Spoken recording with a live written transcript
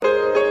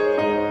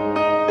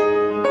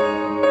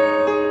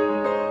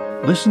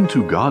Listen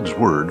to God's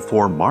Word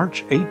for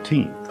March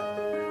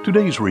 18th.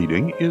 Today's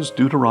reading is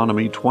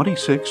Deuteronomy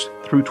 26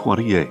 through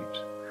 28.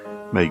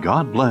 May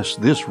God bless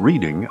this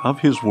reading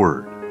of His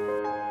Word.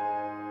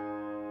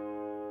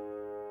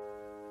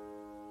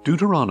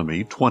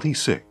 Deuteronomy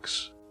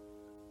 26.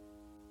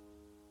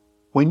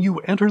 When you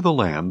enter the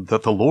land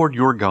that the Lord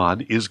your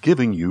God is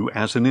giving you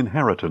as an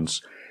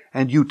inheritance,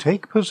 and you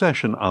take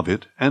possession of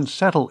it and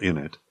settle in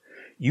it,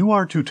 you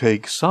are to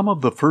take some of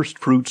the first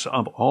fruits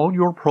of all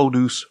your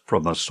produce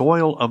from the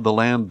soil of the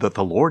land that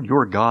the Lord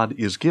your God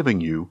is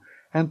giving you,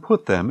 and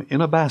put them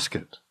in a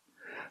basket.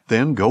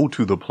 Then go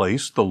to the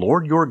place the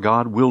Lord your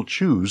God will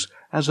choose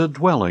as a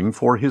dwelling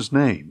for His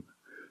name,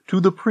 to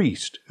the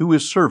priest who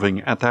is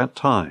serving at that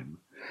time,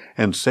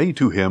 and say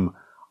to him,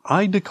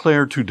 I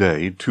declare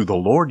today to the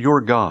Lord your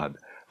God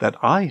that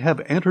I have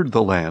entered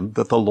the land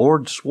that the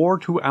Lord swore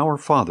to our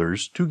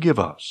fathers to give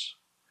us.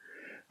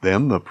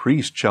 Then the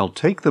priest shall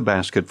take the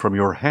basket from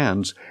your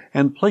hands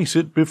and place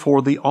it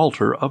before the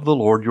altar of the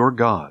Lord your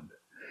God.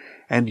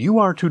 And you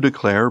are to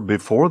declare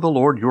before the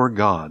Lord your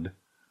God,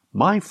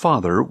 My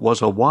father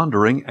was a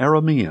wandering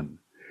Aramean,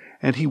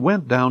 and he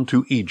went down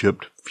to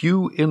Egypt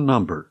few in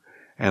number,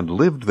 and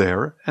lived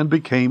there and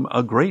became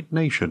a great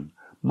nation,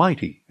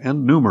 mighty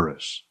and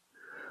numerous.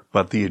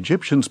 But the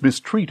Egyptians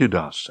mistreated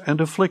us and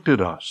afflicted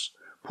us,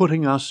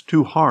 putting us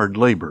to hard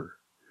labor.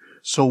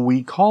 So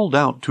we called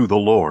out to the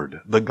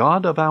Lord, the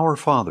God of our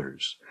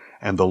fathers,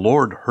 and the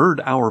Lord heard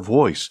our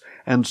voice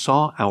and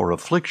saw our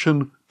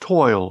affliction,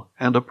 toil,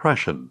 and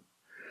oppression.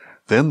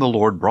 Then the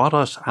Lord brought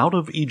us out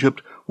of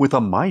Egypt with a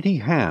mighty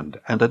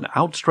hand and an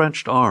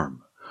outstretched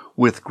arm,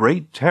 with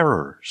great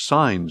terror,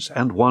 signs,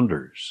 and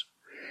wonders.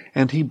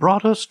 And He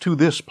brought us to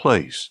this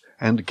place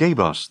and gave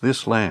us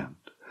this land,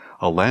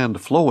 a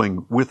land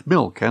flowing with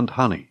milk and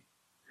honey.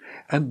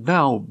 And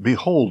now,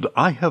 behold,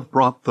 I have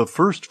brought the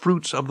first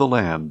fruits of the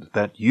land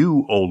that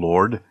you, O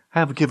Lord,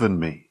 have given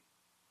me.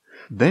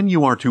 Then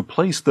you are to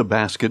place the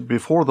basket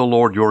before the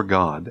Lord your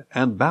God,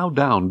 and bow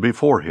down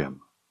before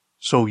Him.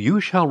 So you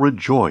shall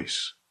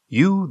rejoice,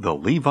 you, the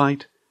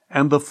Levite,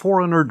 and the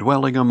foreigner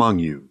dwelling among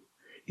you,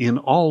 in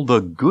all the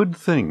good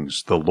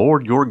things the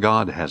Lord your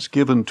God has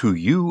given to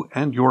you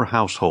and your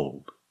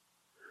household.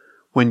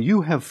 When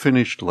you have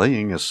finished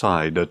laying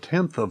aside a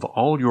tenth of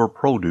all your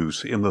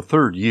produce in the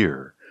 3rd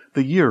year,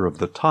 the year of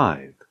the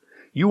tithe,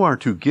 you are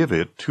to give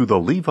it to the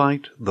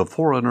Levite, the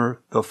foreigner,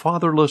 the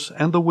fatherless,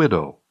 and the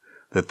widow,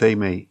 that they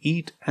may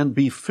eat and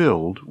be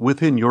filled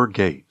within your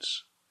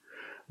gates.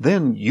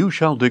 Then you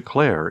shall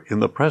declare in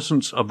the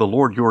presence of the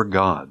Lord your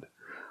God,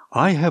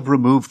 I have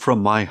removed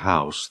from my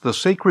house the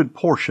sacred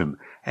portion,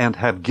 and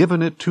have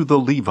given it to the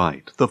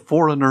Levite, the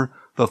foreigner,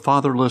 the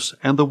fatherless,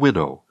 and the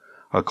widow,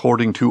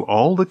 according to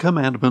all the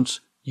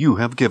commandments you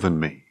have given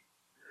me.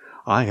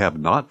 I have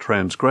not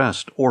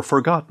transgressed or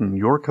forgotten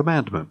your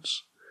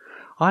commandments.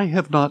 I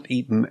have not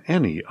eaten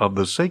any of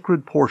the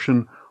sacred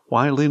portion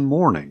while in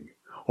mourning,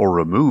 or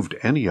removed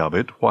any of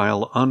it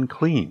while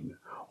unclean,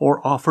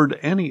 or offered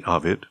any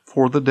of it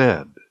for the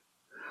dead.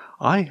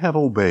 I have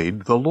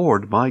obeyed the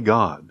Lord my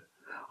God.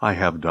 I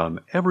have done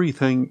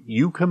everything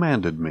you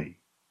commanded me.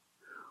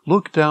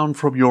 Look down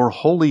from your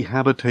holy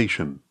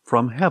habitation,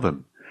 from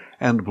heaven,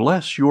 and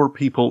bless your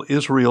people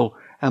Israel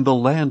and the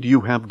land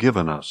you have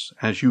given us,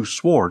 as you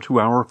swore to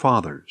our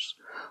fathers,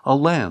 a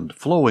land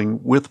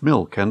flowing with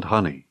milk and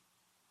honey.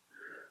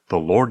 The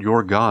Lord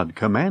your God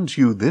commands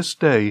you this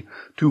day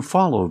to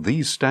follow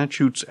these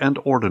statutes and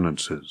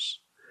ordinances.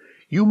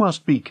 You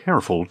must be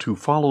careful to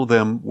follow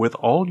them with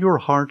all your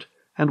heart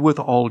and with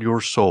all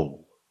your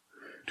soul.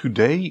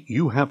 Today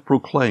you have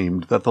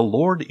proclaimed that the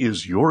Lord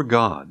is your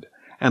God,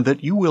 and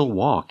that you will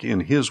walk in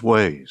His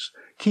ways,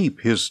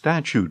 keep His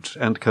statutes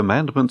and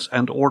commandments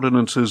and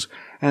ordinances,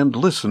 and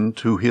listen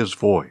to His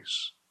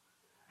voice.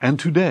 And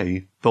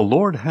today the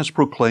Lord has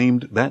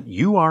proclaimed that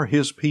you are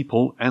His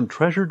people and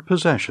treasured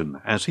possession,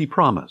 as He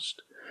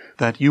promised,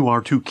 that you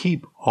are to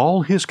keep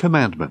all His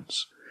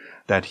commandments,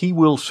 that He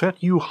will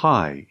set you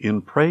high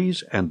in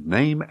praise and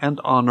name and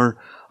honor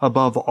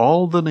above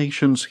all the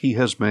nations He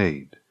has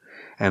made,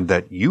 and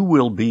that you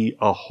will be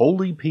a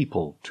holy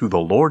people to the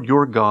Lord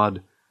your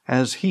God,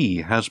 as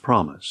He has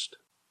promised.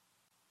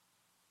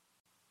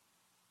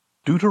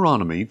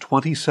 Deuteronomy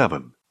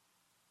 27.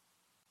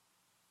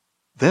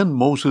 Then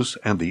Moses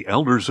and the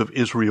elders of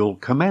Israel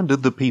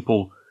commanded the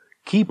people,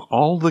 Keep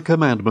all the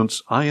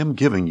commandments I am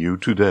giving you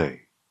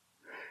today.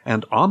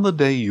 And on the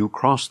day you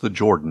cross the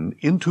Jordan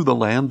into the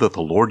land that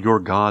the Lord your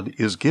God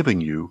is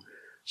giving you,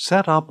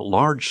 set up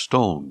large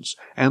stones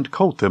and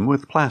coat them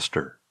with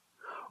plaster.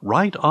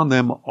 Write on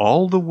them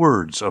all the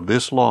words of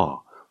this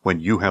law when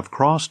you have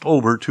crossed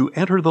over to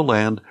enter the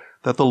land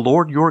that the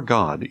Lord your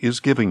God is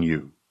giving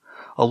you,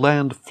 a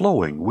land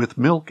flowing with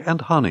milk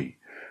and honey,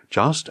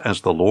 just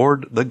as the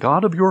Lord, the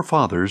God of your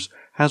fathers,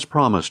 has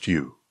promised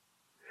you.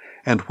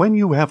 And when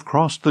you have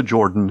crossed the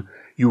Jordan,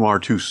 you are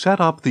to set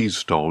up these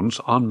stones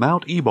on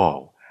Mount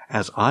Ebal,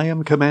 as I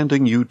am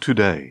commanding you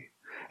today,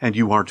 and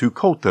you are to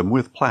coat them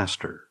with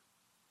plaster.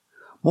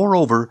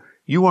 Moreover,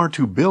 you are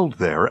to build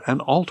there an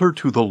altar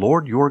to the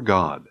Lord your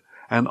God,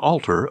 an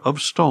altar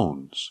of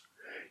stones.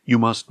 You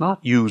must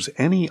not use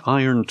any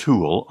iron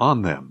tool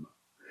on them.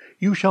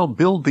 You shall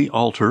build the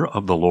altar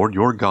of the Lord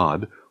your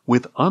God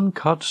with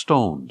uncut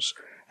stones,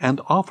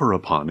 and offer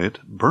upon it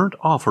burnt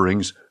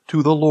offerings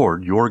to the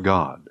Lord your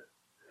God.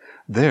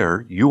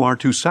 There you are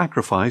to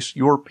sacrifice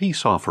your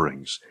peace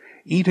offerings,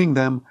 eating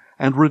them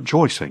and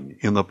rejoicing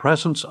in the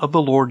presence of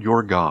the Lord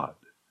your God.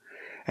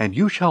 And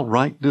you shall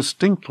write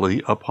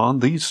distinctly upon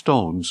these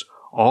stones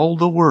all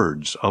the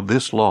words of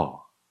this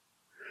law.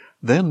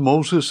 Then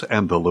Moses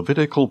and the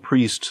Levitical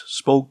priests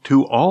spoke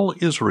to all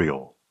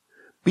Israel.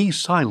 Be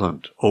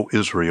silent, O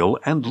Israel,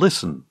 and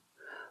listen.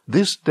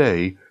 This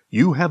day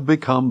you have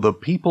become the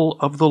people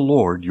of the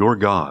Lord your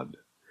God.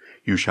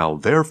 You shall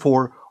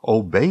therefore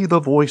obey the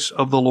voice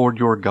of the Lord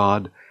your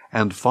God,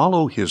 and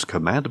follow his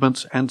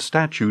commandments and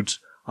statutes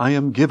I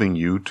am giving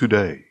you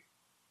today.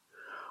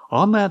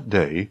 On that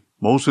day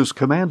Moses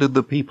commanded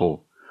the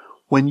people,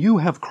 When you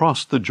have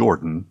crossed the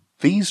Jordan,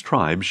 these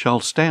tribes shall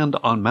stand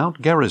on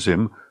Mount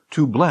Gerizim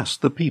to bless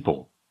the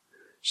people: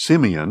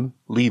 Simeon,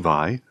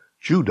 Levi,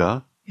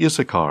 Judah,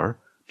 Issachar,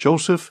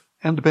 Joseph,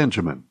 and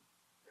Benjamin.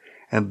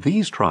 And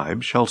these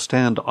tribes shall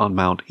stand on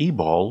Mount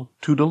Ebal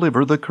to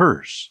deliver the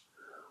curse: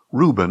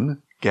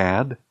 Reuben,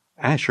 Gad,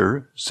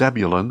 Asher,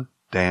 Zebulun,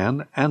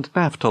 Dan, and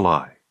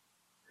Naphtali.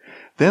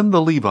 Then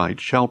the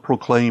Levites shall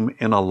proclaim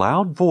in a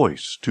loud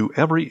voice to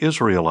every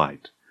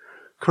Israelite,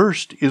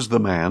 Cursed is the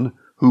man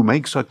who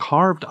makes a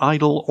carved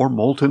idol or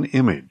molten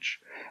image,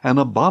 an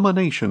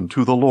abomination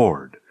to the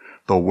Lord,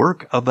 the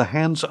work of the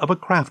hands of a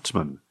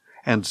craftsman,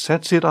 and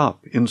sets it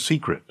up in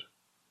secret.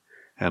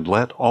 And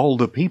let all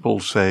the people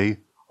say,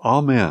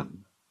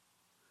 Amen.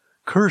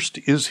 Cursed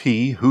is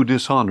he who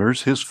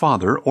dishonors his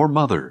father or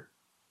mother.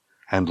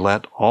 And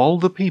let all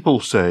the people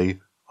say,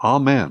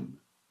 Amen.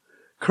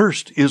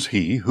 Cursed is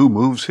he who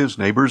moves his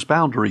neighbor's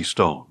boundary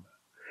stone.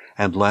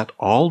 And let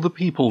all the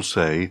people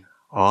say,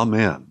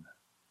 Amen.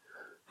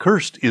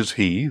 Cursed is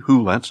he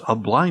who lets a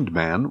blind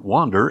man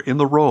wander in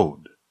the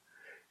road.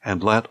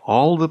 And let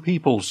all the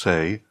people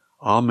say,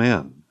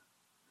 Amen.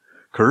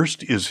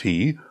 Cursed is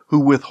he who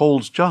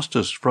withholds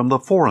justice from the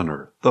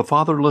foreigner, the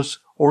fatherless,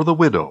 or the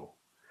widow.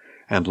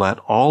 And let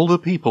all the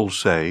people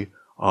say,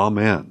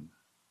 Amen.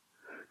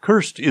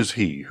 Cursed is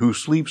he who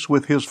sleeps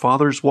with his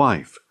father's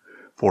wife,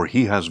 for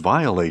he has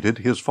violated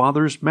his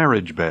father's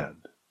marriage bed.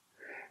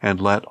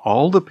 And let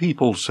all the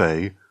people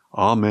say,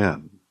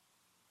 Amen.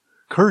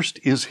 Cursed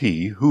is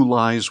he who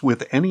lies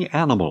with any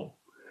animal,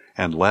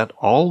 and let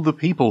all the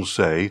people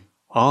say,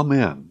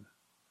 Amen.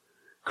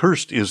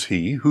 Cursed is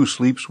he who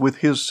sleeps with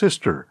his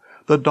sister,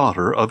 the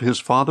daughter of his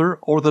father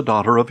or the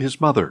daughter of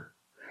his mother,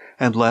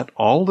 and let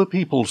all the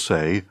people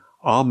say,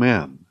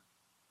 Amen.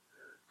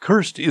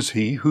 Cursed is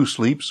he who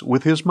sleeps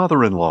with his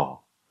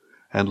mother-in-law,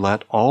 and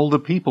let all the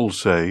people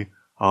say,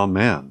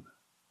 Amen.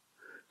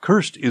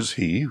 Cursed is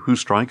he who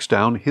strikes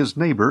down his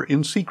neighbor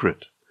in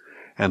secret,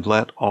 and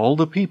let all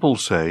the people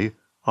say,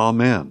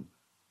 Amen.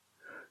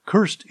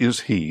 Cursed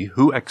is he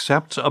who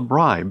accepts a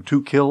bribe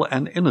to kill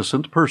an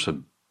innocent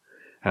person,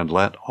 and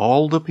let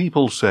all the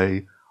people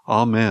say,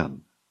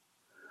 Amen.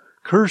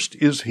 Cursed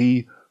is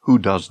he who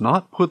does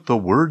not put the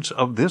words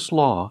of this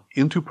law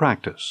into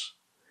practice,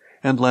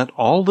 and let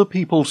all the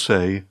people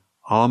say,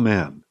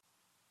 Amen.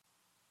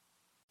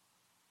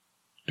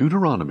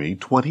 Deuteronomy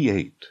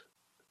 28.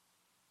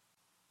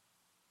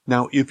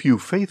 Now if you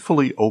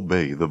faithfully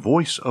obey the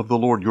voice of the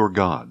Lord your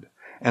God,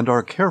 and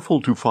are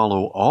careful to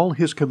follow all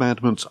his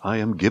commandments I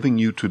am giving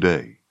you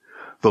today,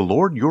 the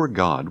Lord your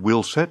God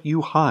will set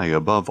you high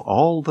above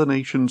all the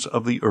nations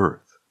of the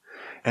earth,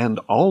 and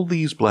all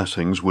these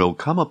blessings will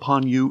come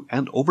upon you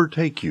and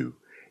overtake you,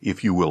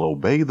 if you will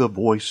obey the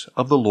voice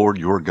of the Lord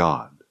your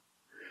God.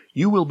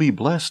 You will be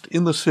blessed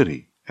in the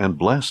city, and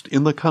blessed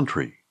in the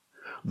country.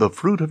 The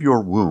fruit of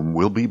your womb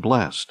will be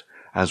blessed,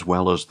 as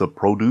well as the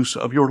produce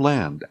of your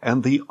land,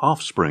 and the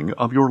offspring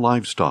of your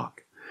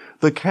livestock,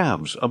 the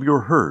calves of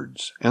your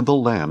herds, and the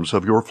lambs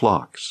of your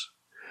flocks.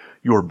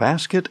 Your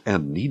basket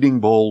and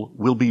kneading bowl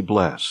will be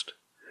blessed.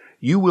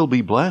 You will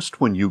be blessed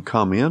when you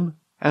come in,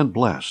 and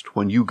blessed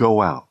when you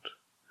go out.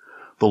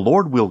 The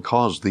Lord will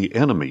cause the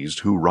enemies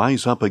who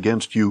rise up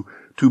against you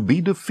to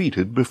be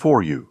defeated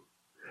before you.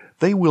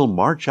 They will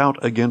march out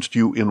against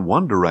you in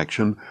one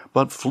direction,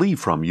 but flee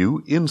from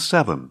you in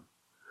 7.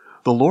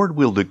 The Lord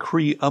will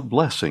decree a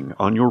blessing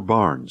on your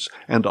barns,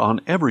 and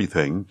on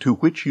everything to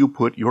which you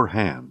put your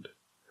hand.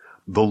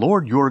 The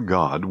Lord your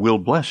God will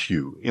bless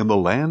you in the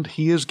land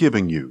he is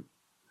giving you.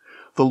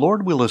 The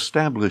Lord will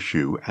establish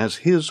you as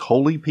his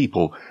holy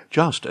people,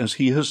 just as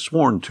he has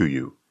sworn to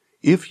you,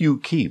 if you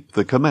keep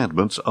the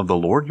commandments of the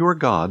Lord your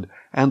God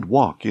and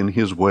walk in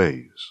his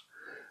ways.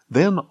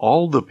 Then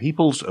all the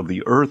peoples of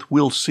the earth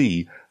will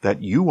see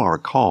that you are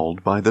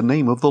called by the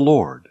name of the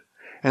Lord,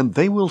 and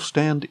they will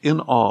stand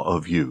in awe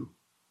of you.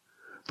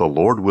 The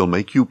Lord will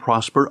make you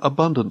prosper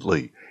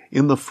abundantly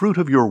in the fruit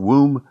of your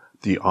womb,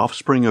 the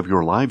offspring of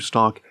your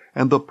livestock,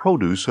 and the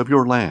produce of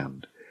your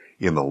land,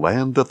 in the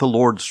land that the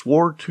Lord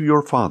swore to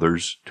your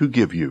fathers to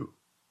give you.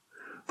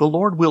 The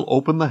Lord will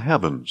open the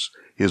heavens,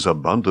 his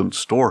abundant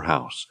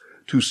storehouse,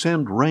 to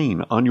send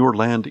rain on your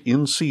land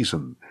in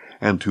season,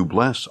 and to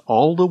bless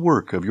all the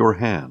work of your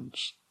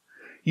hands.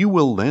 You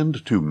will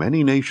lend to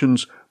many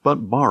nations,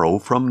 but borrow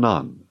from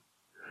none.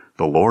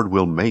 The Lord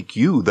will make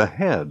you the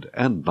head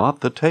and not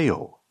the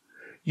tail.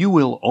 You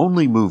will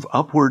only move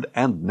upward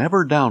and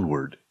never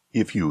downward,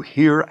 if you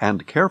hear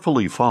and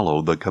carefully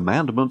follow the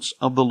commandments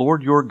of the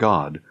Lord your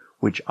God,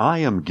 which I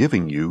am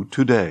giving you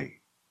today.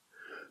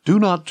 Do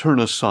not turn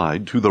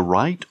aside to the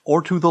right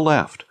or to the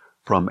left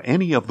from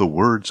any of the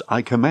words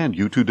I command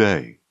you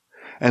today,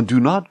 and do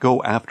not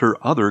go after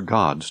other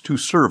gods to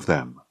serve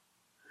them.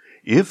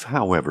 If,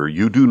 however,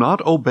 you do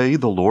not obey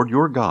the Lord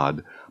your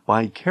God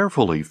by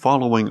carefully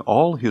following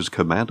all his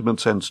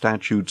commandments and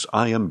statutes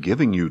I am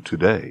giving you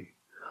today,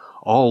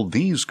 all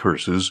these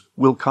curses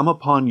will come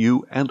upon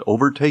you and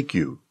overtake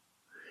you.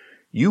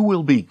 You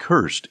will be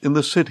cursed in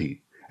the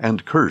city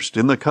and cursed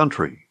in the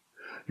country.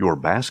 Your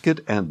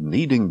basket and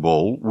kneading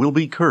bowl will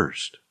be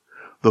cursed.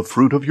 The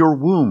fruit of your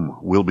womb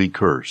will be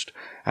cursed,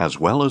 as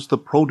well as the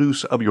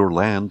produce of your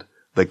land,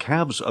 the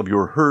calves of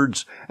your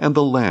herds, and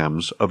the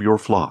lambs of your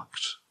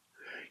flocks.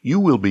 You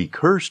will be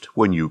cursed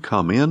when you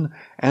come in,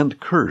 and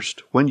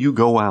cursed when you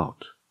go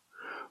out.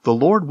 The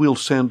Lord will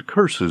send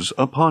curses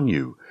upon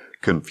you,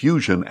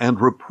 confusion and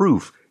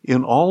reproof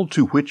in all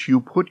to which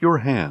you put your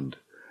hand,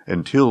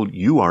 until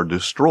you are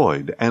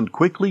destroyed and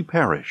quickly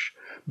perish,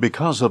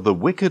 because of the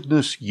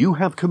wickedness you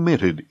have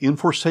committed in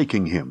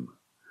forsaking him.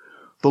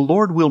 The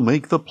Lord will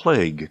make the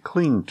plague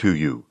cling to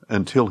you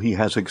until he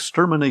has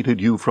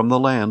exterminated you from the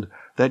land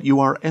that you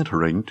are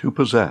entering to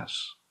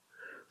possess.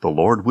 The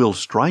Lord will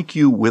strike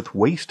you with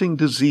wasting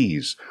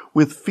disease,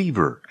 with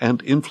fever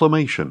and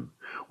inflammation,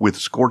 with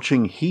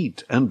scorching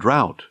heat and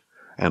drought,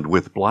 and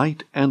with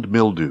blight and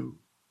mildew.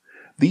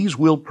 These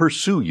will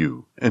pursue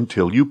you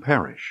until you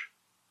perish.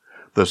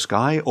 The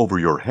sky over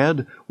your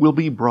head will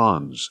be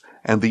bronze,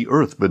 and the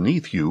earth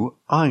beneath you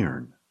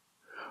iron.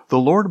 The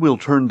Lord will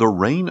turn the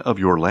rain of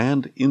your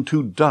land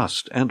into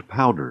dust and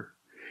powder.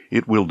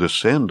 It will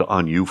descend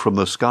on you from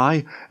the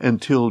sky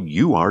until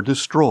you are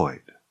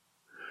destroyed.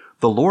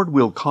 The Lord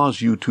will cause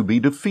you to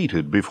be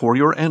defeated before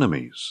your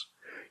enemies.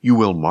 You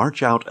will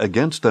march out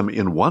against them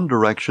in one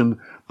direction,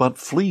 but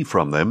flee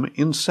from them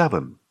in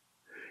 7.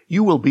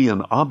 You will be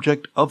an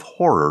object of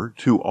horror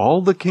to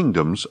all the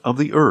kingdoms of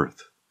the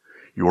earth.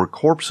 Your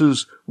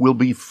corpses will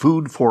be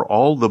food for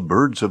all the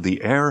birds of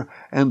the air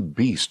and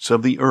beasts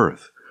of the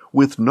earth,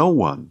 with no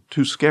one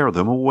to scare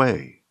them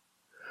away.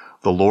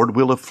 The Lord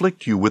will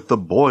afflict you with the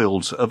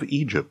boils of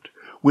Egypt,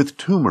 with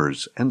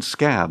tumors and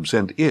scabs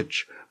and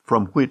itch,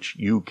 from which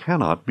you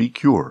cannot be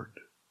cured.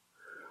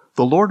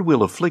 The Lord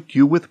will afflict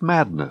you with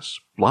madness,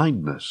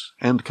 blindness,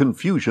 and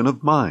confusion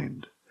of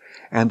mind,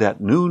 and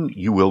at noon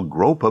you will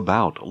grope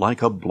about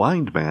like a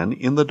blind man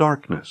in the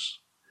darkness.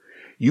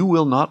 You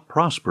will not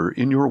prosper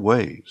in your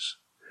ways.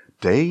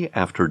 Day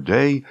after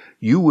day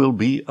you will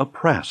be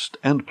oppressed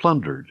and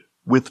plundered,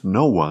 with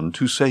no one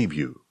to save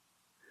you.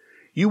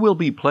 You will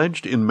be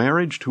pledged in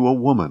marriage to a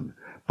woman,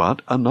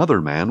 but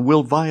another man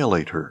will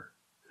violate her.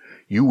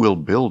 You will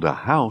build a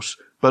house,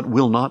 but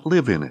will not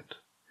live in it.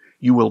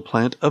 You will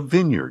plant a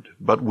vineyard,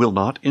 but will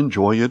not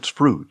enjoy its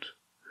fruit.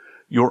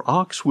 Your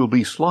ox will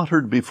be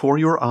slaughtered before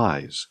your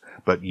eyes,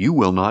 but you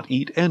will not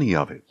eat any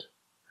of it.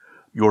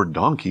 Your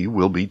donkey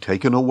will be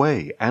taken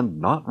away and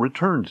not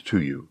returned to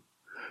you.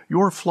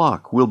 Your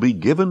flock will be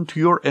given to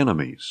your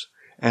enemies,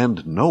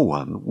 and no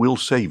one will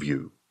save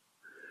you.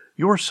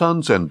 Your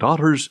sons and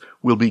daughters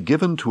will be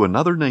given to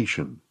another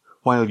nation,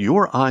 while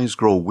your eyes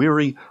grow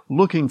weary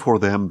looking for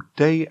them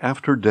day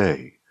after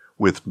day,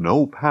 with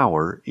no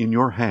power in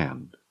your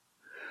hand.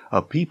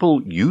 A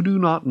people you do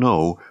not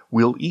know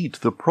will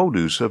eat the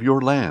produce of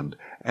your land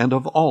and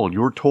of all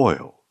your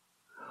toil.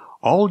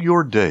 All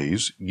your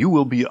days you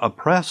will be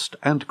oppressed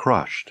and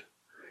crushed.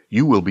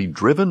 You will be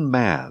driven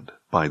mad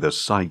by the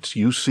sights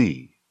you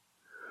see.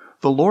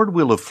 The Lord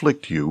will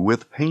afflict you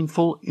with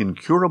painful,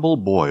 incurable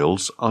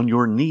boils on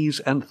your knees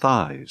and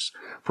thighs,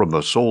 from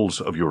the soles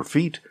of your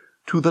feet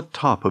to the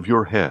top of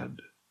your head.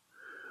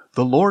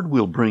 The Lord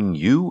will bring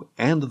you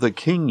and the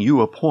king you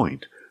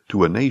appoint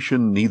to a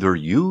nation neither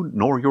you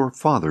nor your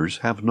fathers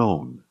have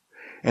known,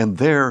 and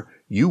there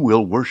you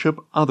will worship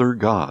other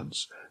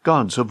gods,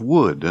 gods of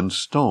wood and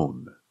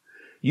stone.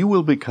 You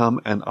will become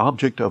an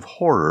object of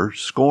horror,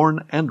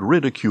 scorn, and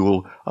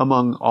ridicule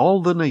among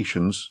all the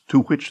nations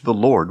to which the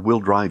Lord will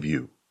drive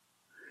you.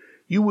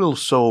 You will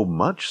sow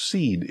much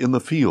seed in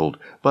the field,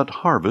 but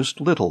harvest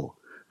little,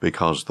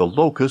 because the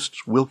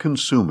locusts will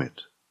consume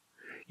it.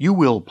 You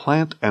will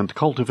plant and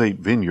cultivate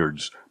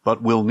vineyards,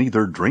 but will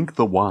neither drink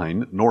the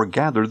wine nor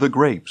gather the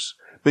grapes,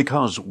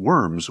 because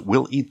worms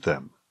will eat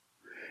them.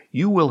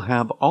 You will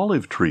have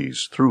olive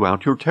trees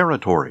throughout your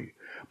territory,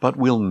 but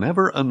will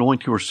never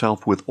anoint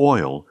yourself with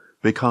oil,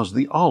 because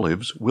the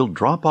olives will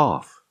drop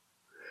off.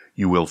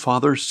 You will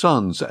father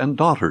sons and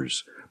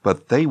daughters,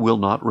 but they will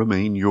not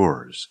remain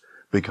yours,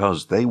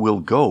 because they will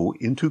go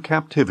into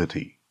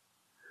captivity.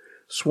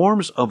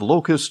 Swarms of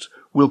locusts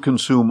will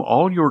consume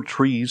all your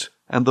trees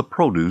and the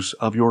produce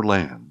of your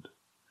land.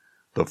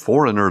 The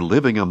foreigner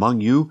living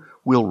among you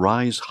will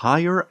rise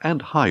higher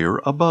and higher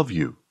above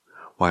you,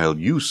 while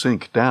you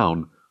sink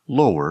down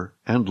lower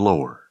and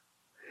lower.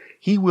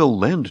 He will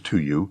lend to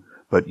you,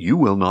 but you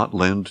will not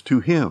lend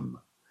to him.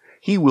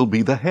 He will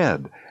be the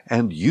head,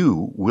 and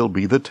you will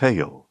be the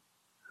tail.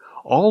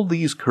 All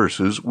these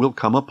curses will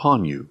come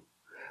upon you.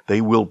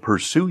 They will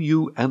pursue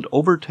you and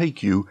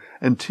overtake you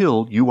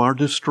until you are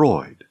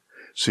destroyed,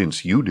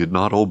 since you did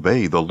not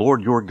obey the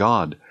Lord your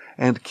God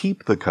and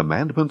keep the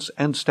commandments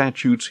and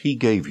statutes he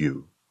gave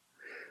you.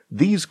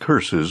 These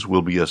curses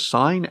will be a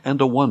sign and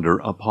a wonder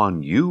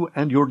upon you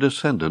and your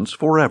descendants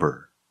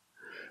forever.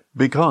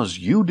 Because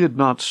you did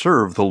not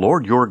serve the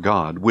Lord your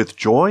God with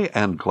joy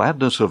and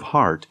gladness of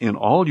heart in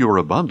all your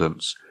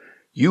abundance,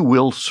 you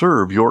will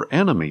serve your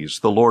enemies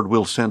the Lord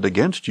will send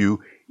against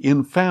you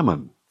in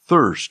famine,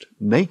 thirst,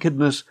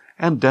 nakedness,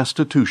 and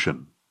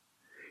destitution.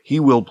 He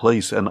will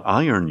place an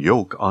iron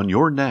yoke on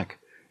your neck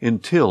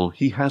until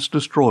he has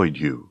destroyed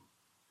you.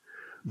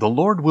 The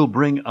Lord will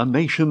bring a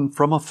nation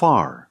from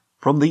afar,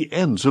 from the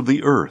ends of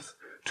the earth,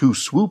 to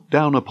swoop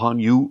down upon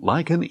you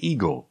like an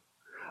eagle,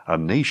 a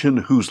nation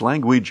whose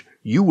language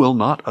you will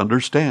not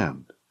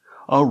understand,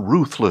 a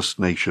ruthless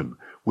nation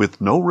with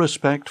no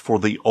respect for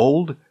the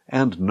old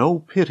and no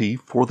pity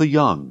for the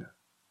young.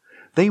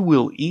 They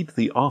will eat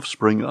the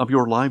offspring of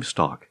your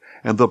livestock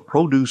and the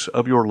produce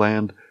of your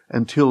land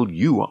until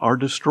you are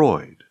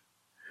destroyed.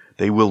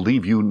 They will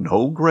leave you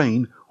no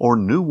grain or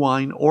new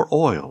wine or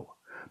oil,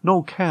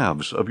 no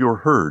calves of your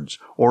herds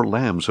or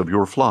lambs of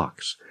your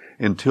flocks,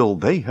 until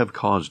they have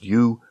caused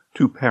you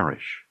to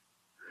perish.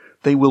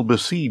 They will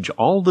besiege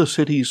all the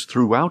cities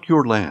throughout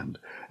your land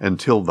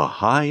until the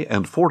high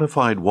and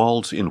fortified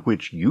walls in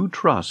which you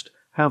trust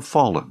have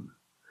fallen.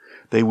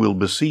 They will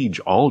besiege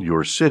all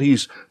your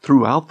cities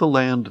throughout the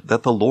land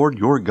that the Lord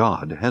your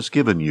God has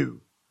given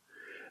you.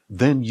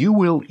 Then you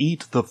will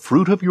eat the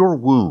fruit of your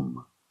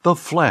womb, the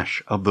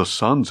flesh of the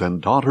sons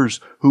and daughters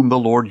whom the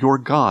Lord your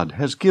God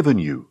has given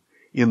you,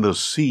 in the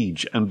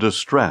siege and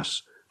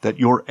distress that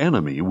your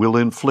enemy will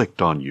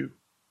inflict on you.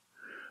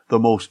 The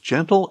most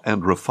gentle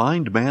and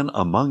refined man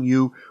among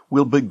you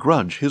will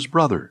begrudge his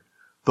brother,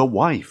 the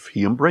wife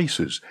he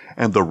embraces,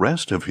 and the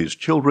rest of his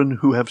children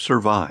who have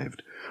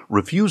survived,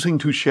 refusing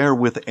to share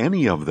with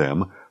any of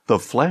them the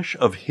flesh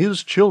of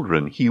his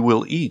children he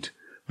will eat,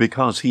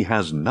 because he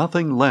has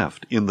nothing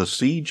left in the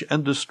siege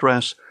and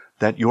distress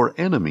that your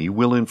enemy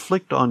will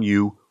inflict on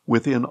you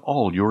within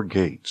all your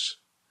gates.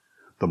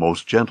 The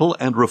most gentle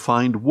and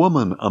refined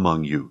woman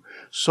among you,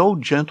 so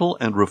gentle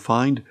and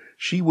refined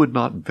she would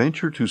not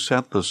venture to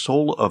set the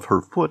sole of her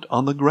foot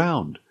on the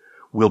ground,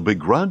 will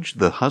begrudge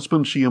the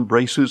husband she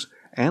embraces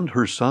and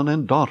her son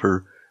and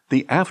daughter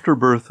the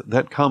afterbirth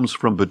that comes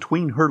from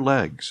between her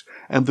legs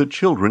and the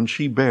children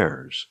she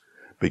bears,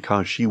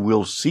 because she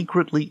will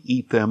secretly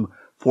eat them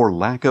for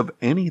lack of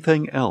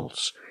anything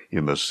else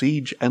in the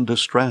siege and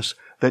distress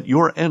that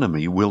your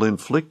enemy will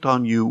inflict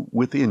on you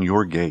within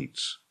your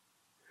gates.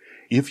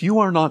 If you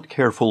are not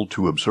careful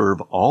to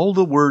observe all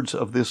the words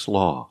of this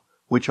law,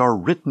 which are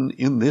written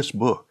in this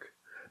book,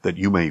 that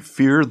you may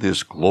fear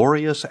this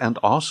glorious and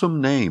awesome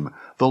name,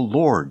 the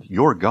Lord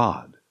your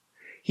God,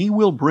 He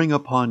will bring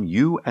upon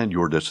you and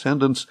your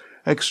descendants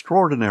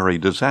extraordinary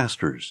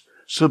disasters,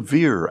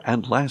 severe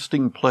and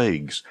lasting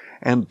plagues,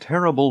 and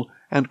terrible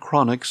and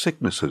chronic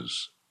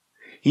sicknesses.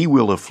 He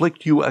will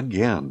afflict you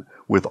again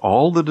with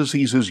all the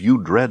diseases you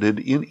dreaded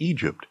in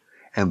Egypt,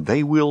 and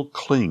they will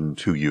cling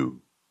to you.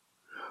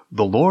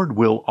 The Lord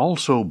will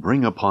also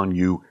bring upon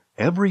you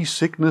every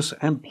sickness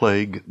and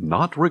plague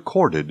not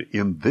recorded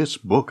in this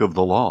book of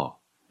the law,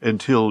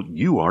 until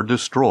you are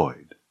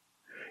destroyed.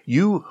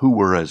 You who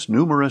were as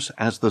numerous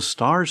as the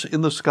stars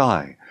in the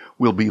sky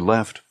will be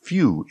left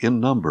few in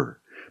number,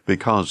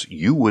 because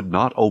you would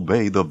not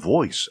obey the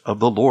voice of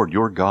the Lord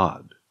your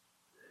God.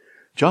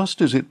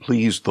 Just as it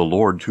pleased the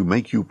Lord to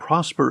make you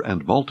prosper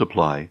and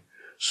multiply,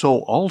 so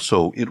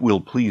also it will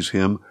please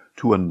Him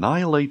to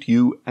annihilate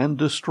you and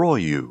destroy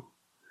you.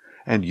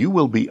 And you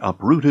will be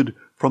uprooted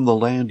from the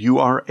land you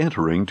are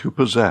entering to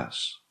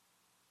possess.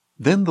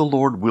 Then the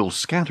Lord will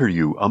scatter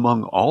you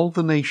among all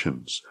the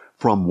nations,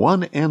 from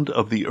one end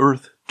of the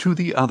earth to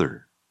the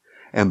other.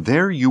 And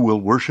there you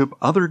will worship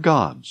other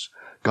gods,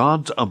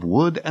 gods of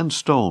wood and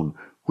stone,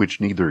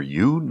 which neither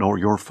you nor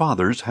your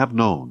fathers have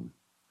known.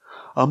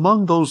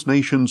 Among those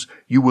nations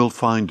you will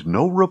find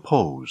no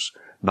repose,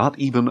 not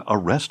even a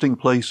resting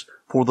place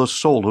for the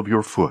sole of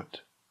your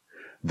foot.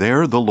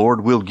 There the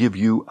Lord will give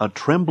you a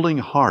trembling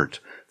heart,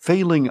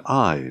 failing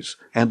eyes,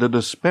 and a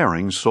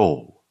despairing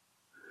soul.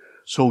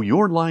 So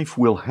your life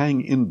will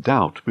hang in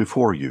doubt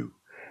before you,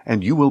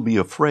 and you will be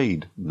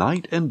afraid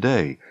night and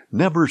day,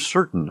 never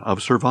certain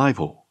of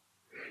survival.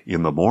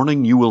 In the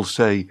morning you will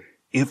say,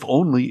 "If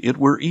only it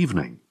were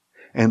evening,"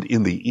 and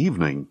in the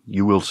evening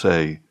you will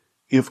say,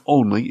 "If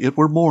only it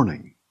were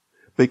morning,"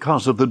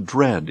 because of the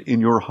dread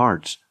in your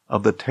hearts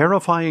of the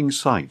terrifying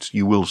sights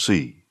you will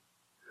see.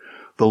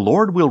 The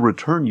Lord will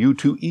return you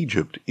to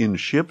Egypt in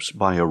ships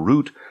by a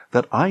route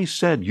that I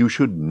said you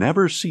should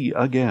never see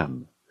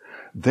again.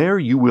 There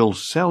you will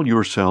sell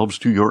yourselves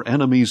to your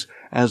enemies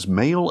as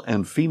male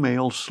and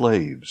female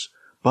slaves,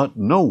 but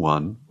no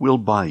one will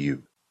buy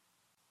you.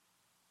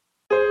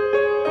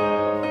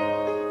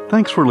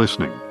 Thanks for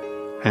listening,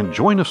 and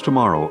join us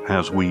tomorrow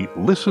as we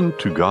listen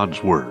to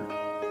God's Word.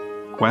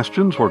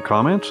 Questions or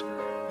comments?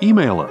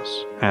 Email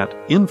us at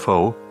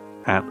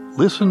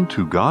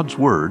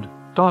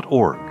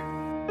info@listentogodsword.org.